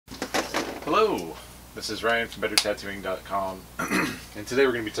Hello, this is Ryan from bettertattooing.com and today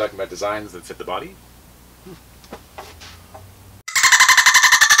we're going to be talking about designs that fit the body.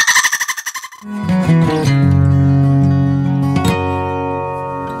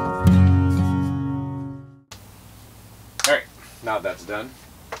 Alright, now that that's done,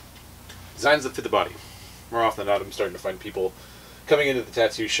 designs that fit the body. More often than not, I'm starting to find people coming into the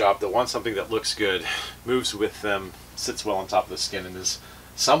tattoo shop that want something that looks good, moves with them, sits well on top of the skin, and is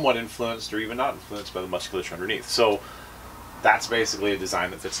somewhat influenced or even not influenced by the musculature underneath. So that's basically a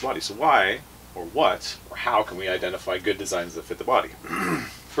design that fits the body. So why, or what, or how can we identify good designs that fit the body?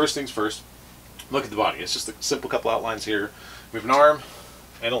 First things first, look at the body. It's just a simple couple outlines here. We have an arm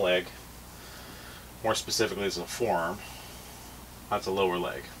and a leg. More specifically, it's a forearm. That's a lower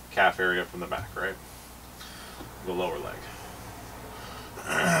leg. Calf area from the back, right? The lower leg.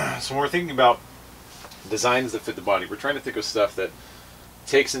 So when we're thinking about designs that fit the body, we're trying to think of stuff that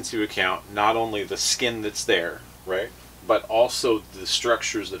takes into account not only the skin that's there, right, but also the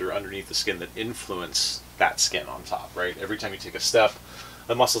structures that are underneath the skin that influence that skin on top, right? Every time you take a step,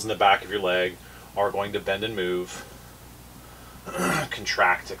 the muscles in the back of your leg are going to bend and move,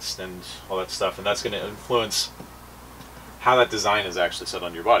 contract, extend, all that stuff, and that's going to influence how that design is actually set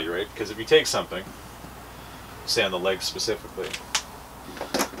on your body, right? Because if you take something, say on the leg specifically,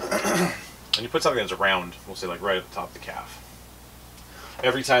 and you put something that's round, we'll say like right at the top of the calf,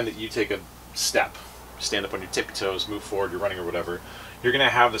 every time that you take a step, stand up on your tippy toes, move forward, you're running or whatever, you're going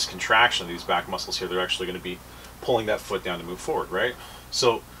to have this contraction of these back muscles here. They're actually going to be pulling that foot down to move forward, right?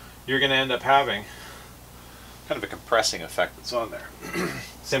 So you're going to end up having kind of a compressing effect that's on there.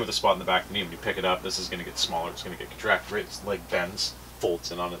 Same with the spot in the back of the knee. When you pick it up, this is going to get smaller, it's going to get contracted, right? Its leg bends,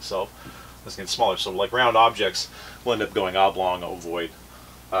 folds in on itself. This gets smaller. So like round objects will end up going oblong, ovoid,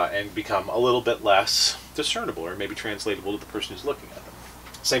 and become a little bit less discernible or maybe translatable to the person who's looking at them.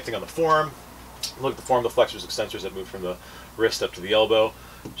 Same thing on the forearm. Look at the forearm, the flexors, extensors that move from the wrist up to the elbow.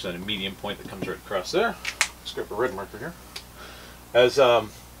 There's then a median point that comes right across there. Let's grab a red marker here. As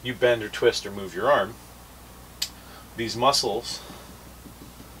you bend or twist or move your arm, these muscles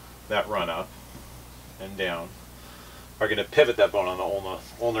that run up and down are going to pivot that bone on the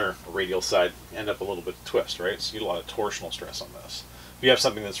ulnar radial side, end up a little bit of twist, right? So you get a lot of torsional stress on this. If you have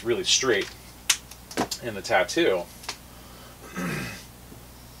something that's really straight in the tattoo,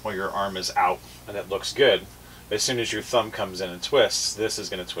 while your arm is out and it looks good, as soon as your thumb comes in and twists, this is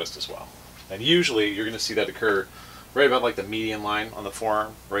going to twist as well. And usually you're going to see that occur right about like the median line on the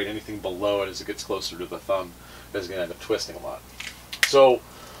forearm, right? Anything below it as it gets closer to the thumb is going to end up twisting a lot. So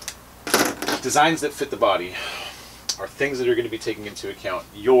designs that fit the body are things that are going to be taking into account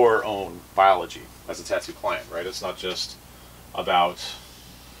your own biology as a tattoo client, right? It's not just about,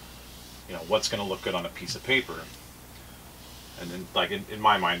 you know, what's going to look good on a piece of paper. And then, like in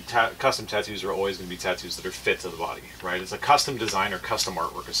my mind, custom tattoos are always going to be tattoos that are fit to the body, right? It's a custom design or custom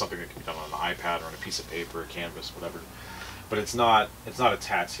artwork is something that can be done on an iPad or on a piece of paper, a canvas, whatever. But it's not a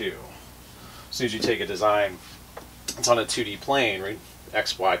tattoo. As soon as you take a design, it's on a 2D plane, right?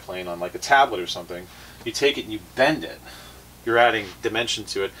 XY plane on like a tablet or something. You take it and you bend it. You're adding dimension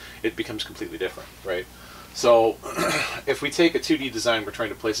to it. It becomes completely different, right? So if we take a 2D design, we're trying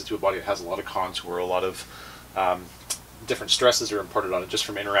to place it to a body that has a lot of contour, a lot of different stresses are imparted on it just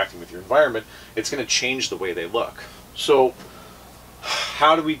from interacting with your environment, it's going to change the way they look. So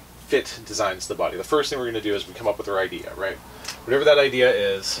how do we fit designs to the body? The first thing we're going to do is we come up with our idea, right? Whatever that idea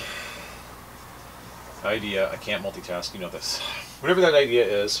is, I can't multitask, you know this. Whatever that idea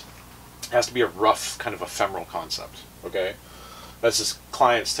is, it has to be a rough, kind of ephemeral concept, okay? That's just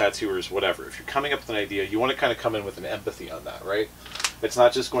clients, tattooers, whatever. If you're coming up with an idea, you want to kind of come in with an empathy on that, right? It's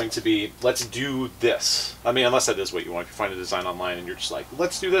not just going to be, let's do this. I mean, unless that is what you want. If you find a design online and you're just like,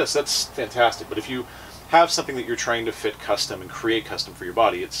 let's do this, that's fantastic. But if you have something that you're trying to fit custom and create custom for your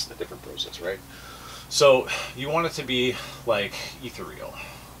body, it's a different process, right? So you want it to be like ethereal,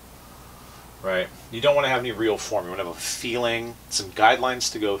 right? You don't want to have any real form. You want to have a feeling, some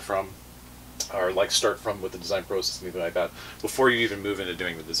guidelines to go from, or like start from with the design process, anything like that, before you even move into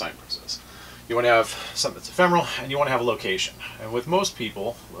doing the design process. You want to have something that's ephemeral, and you want to have a location. And with most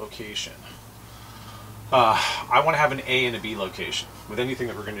people, location. I want to have an A and a B location with anything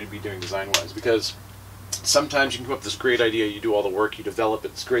that we're going to be doing design-wise, because sometimes you can come up with this great idea, you do all the work, you develop it,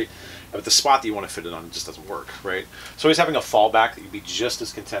 it's great, but the spot that you want to fit it on just doesn't work, right? So always having a fallback that you'd be just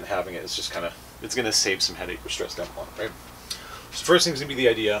as content having it is just kind of, it's going to save some headache or stress down the line, right? So first thing's going to be the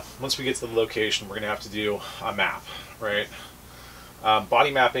idea. Once we get to the location, we're going to have to do a map, right? Body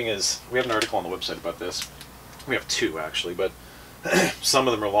mapping is, we have an article on the website about this. We have two actually, but some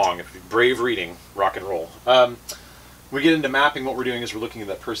of them are long. If you brave reading, rock and roll. When we get into mapping, what we're doing is we're looking at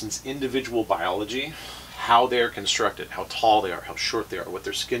that person's individual biology, how they're constructed, how tall they are, how short they are, what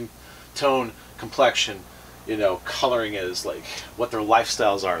their skin tone, complexion, you know, coloring is, like what their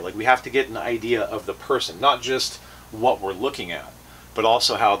lifestyles are. Like we have to get an idea of the person, not just what we're looking at, but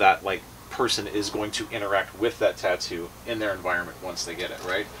also how that like person is going to interact with that tattoo in their environment once they get it,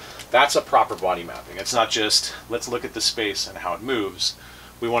 right? That's a proper body mapping. It's not just let's look at the space and how it moves.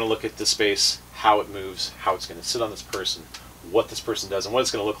 We want to look at the space, how it moves, how it's going to sit on this person, what this person does, and what it's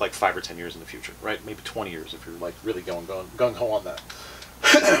going to look like 5 or 10 years in the future, right? Maybe 20 years if you're like really gung-ho on that.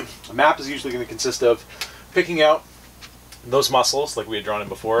 A map is usually going to consist of picking out those muscles like we had drawn in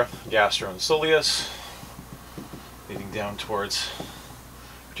before, gastro and soleus, leading down towards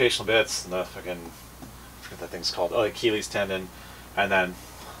rotational bits, and the fucking, I forget that thing's called, oh, Achilles tendon, and then,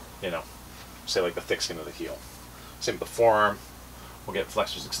 you know, say like the thick skin of the heel. Same with the forearm. We'll get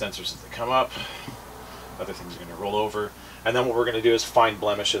flexors, extensors as they come up. Other things are going to roll over. And then what we're going to do is find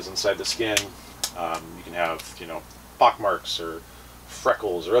blemishes inside the skin. You can have, you know, pock marks or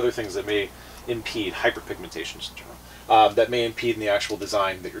freckles or other things that may impede hyperpigmentation syndrome. That may impede in the actual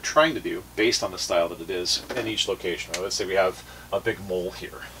design that you're trying to do based on the style that it is in each location. Or let's say we have a big mole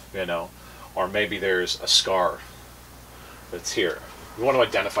here, you know, or maybe there's a scar that's here. We want to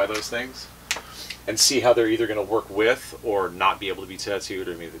identify those things and see how they're either going to work with or not be able to be tattooed,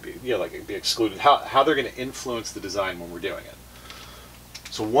 or maybe be, you know, like be excluded. How they're going to influence the design when we're doing it.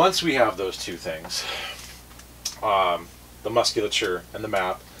 So once we have those two things, the musculature and the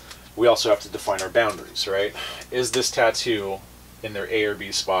map, we also have to define our boundaries, right? Is this tattoo in their A or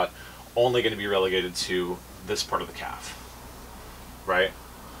B spot only going to be relegated to this part of the calf, right?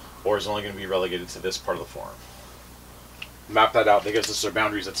 Or is it only going to be relegated to this part of the forearm? Map that out. That gives us our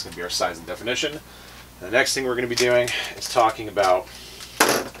boundaries. That's going to be our size and definition. And the next thing we're going to be doing is talking about,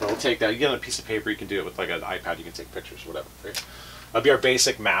 we'll take that, you get on a piece of paper, you can do it with like an iPad, you can take pictures, whatever, right? That'll be our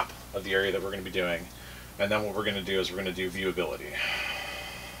basic map of the area that we're going to be doing. And then what we're going to do is we're going to do viewability.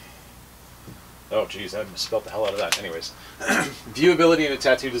 Oh geez, I misspelled the hell out of that. Anyways, viewability in a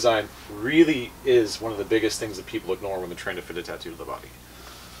tattoo design really is one of the biggest things that people ignore when they're trying to fit a tattoo to the body.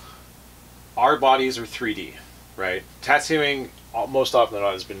 Our bodies are 3D. Right? Tattooing most often than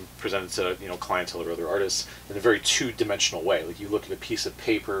not has been presented to, you know, clientele or other artists in a very two-dimensional way. Like you look at a piece of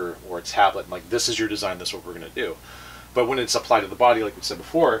paper or a tablet and like, this is your design, this is what we're going to do. But when it's applied to the body, like we said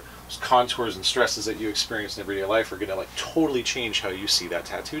before, those contours and stresses that you experience in everyday life are going to like totally change how you see that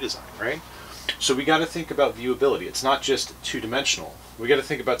tattoo design, right? So we got to think about viewability. It's not just two-dimensional. We got to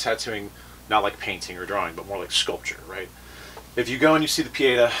think about tattooing not like painting or drawing, but more like sculpture, right? If you go and you see the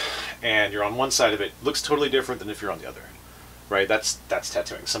pieta and you're on one side of it, it looks totally different than if you're on the other, right? That's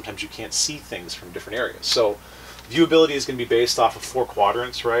tattooing. Sometimes you can't see things from different areas. So viewability is going to be based off of 4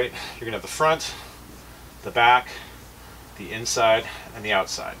 quadrants, right? You're going to have the front, the back, the inside, and the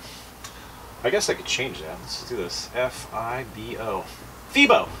outside. I guess I could change that. Let's do this. F-I-B-O.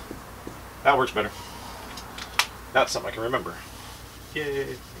 FIBO! That works better. That's something I can remember.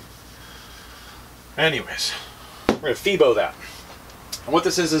 Yay! Anyways, we're going to FIBO that. And what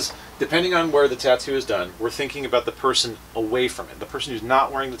this is depending on where the tattoo is done, we're thinking about the person away from it. The person who's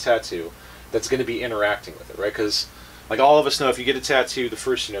not wearing the tattoo that's going to be interacting with it, right? Because like all of us know, if you get a tattoo the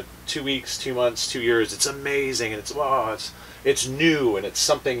first, you know, 2 weeks, 2 months, 2 years, it's amazing and it's, oh, it's new and it's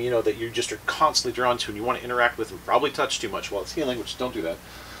something, you know, that you just are constantly drawn to and you want to interact with and probably touch too much while it's healing, which don't do that.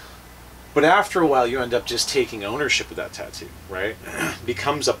 But after a while, you end up just taking ownership of that tattoo, right? It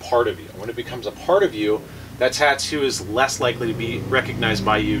becomes a part of you. When it becomes a part of you, that tattoo is less likely to be recognized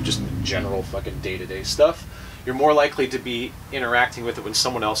by you just in general fucking day-to-day stuff. You're more likely to be interacting with it when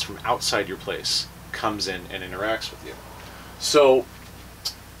someone else from outside your place comes in and interacts with you. So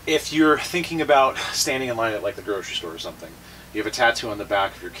if you're thinking about standing in line at like the grocery store or something, you have a tattoo on the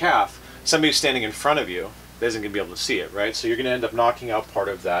back of your calf, somebody who's standing in front of you isn't going to be able to see it, right? So you're going to end up knocking out part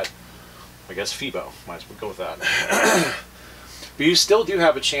of that, I guess, FIBO. Might as well go with that. But you still do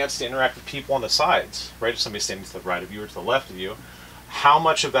have a chance to interact with people on the sides, right? If somebody's standing to the right of you or to the left of you, how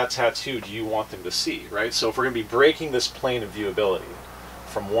much of that tattoo do you want them to see, right? So if we're going to be breaking this plane of viewability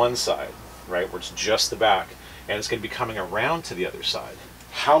from one side, right, where it's just the back, and it's going to be coming around to the other side,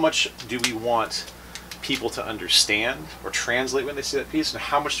 how much do we want people to understand or translate when they see that piece, and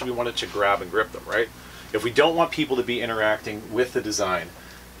how much do we want it to grab and grip them, right? If we don't want people to be interacting with the design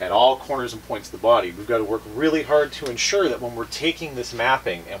at all corners and points of the body, we've got to work really hard to ensure that when we're taking this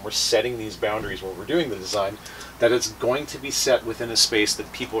mapping and we're setting these boundaries when we're doing the design, that it's going to be set within a space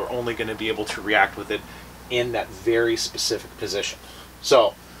that people are only going to be able to react with it in that very specific position.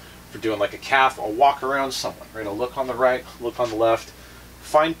 So if we're doing like a calf, I'll walk around someone, right? I'll look on the right, look on the left,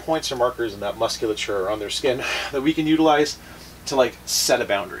 find points or markers in that musculature or on their skin that we can utilize to like set a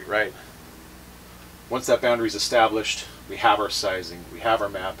boundary, right? Once that boundary is established, we have our sizing, we have our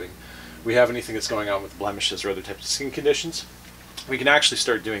mapping, we have anything that's going on with blemishes or other types of skin conditions, we can actually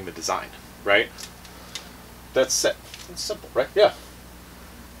start doing the design, right? That's it. It's simple, right? Yeah.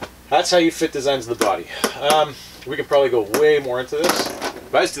 That's how you fit designs of the body. We could probably go way more into this,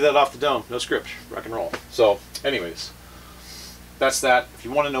 but I just do that off the dome, no script, rock and roll. So, anyways, that's that. If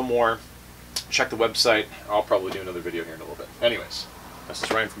you want to know more, check the website. I'll probably do another video here in a little bit. Anyways, this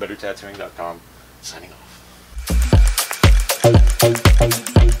is Ryan from bettertattooing.com, signing off.